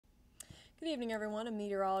Good evening, everyone. I'm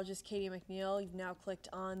meteorologist Catie McNeil. You've now clicked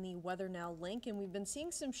on the Weather Now link, and we've been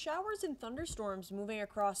seeing some showers and thunderstorms moving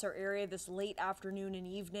across our area this late afternoon and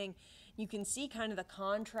evening. You can see kind of the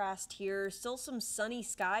contrast here. Still some sunny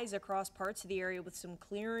skies across parts of the area with some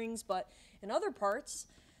clearings, but in other parts,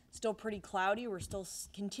 still pretty cloudy. We're still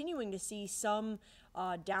continuing to see some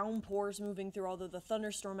downpours moving through, although the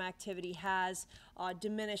thunderstorm activity has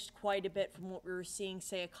diminished quite a bit from what we were seeing,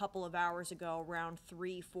 say, a couple of hours ago around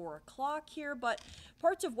 3, 4 o'clock here. But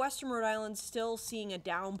parts of western Rhode Island still seeing a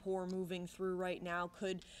downpour moving through right now.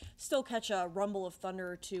 Could still catch a rumble of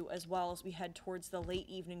thunder or two as well as we head towards the late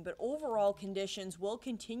evening. But overall conditions will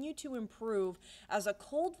continue to improve as a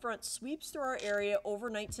cold front sweeps through our area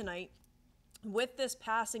overnight tonight. With this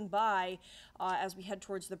passing by, as we head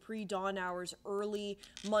towards the pre-dawn hours early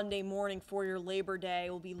Monday morning for your Labor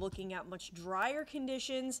Day, we'll be looking at much drier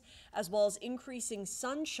conditions as well as increasing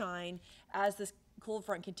sunshine as this cold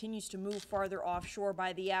front continues to move farther offshore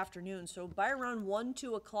by the afternoon. So by around 1,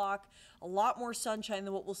 2 o'clock, a lot more sunshine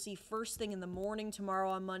than what we'll see first thing in the morning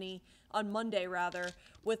tomorrow on Monday,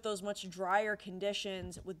 with those much drier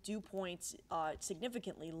conditions with dew points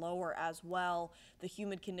significantly lower as well. The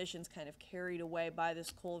humid conditions kind of carried away by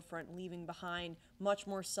this cold front, leaving behind much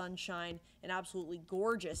more sunshine, an absolutely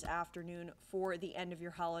gorgeous afternoon for the end of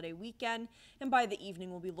your holiday weekend. And by the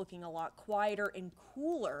evening, we'll be looking a lot quieter and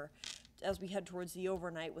cooler as we head towards the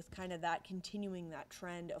overnight, with kind of that continuing that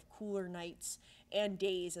trend of cooler nights and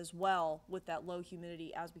days as well, with that low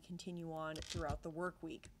humidity as we continue on throughout the work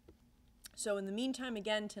week. So in the meantime,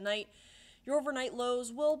 again, tonight, your overnight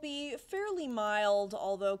lows will be fairly mild,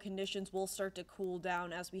 although conditions will start to cool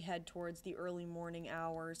down as we head towards the early morning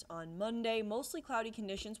hours on Monday. Mostly cloudy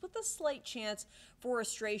conditions with a slight chance for a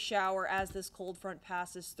stray shower as this cold front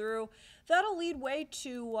passes through. That'll lead way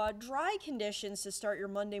to dry conditions to start your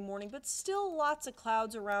Monday morning, but still lots of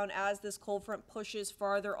clouds around as this cold front pushes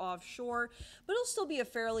farther offshore. But it'll still be a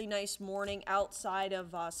fairly nice morning outside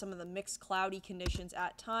of some of the mixed cloudy conditions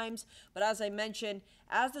at times. But as I mentioned,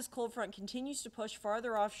 as this cold front continues to push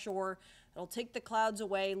farther offshore, it'll take the clouds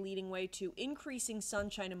away, leading way to increasing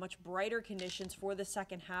sunshine and much brighter conditions for the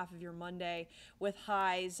second half of your Monday, with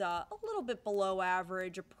highs a little bit below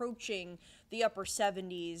average, approaching the upper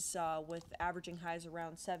 70s, with averaging highs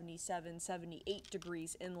around 77, 78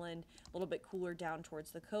 degrees inland, a little bit cooler down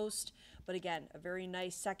towards the coast. But again, a very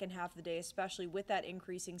nice second half of the day, especially with that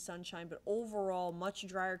increasing sunshine, but overall much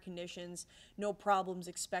drier conditions, no problems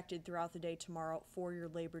expected throughout the day tomorrow for your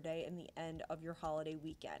Labor Day and the end of your holiday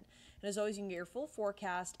weekend. And as always, you can get your full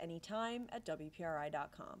forecast anytime at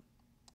WPRI.com.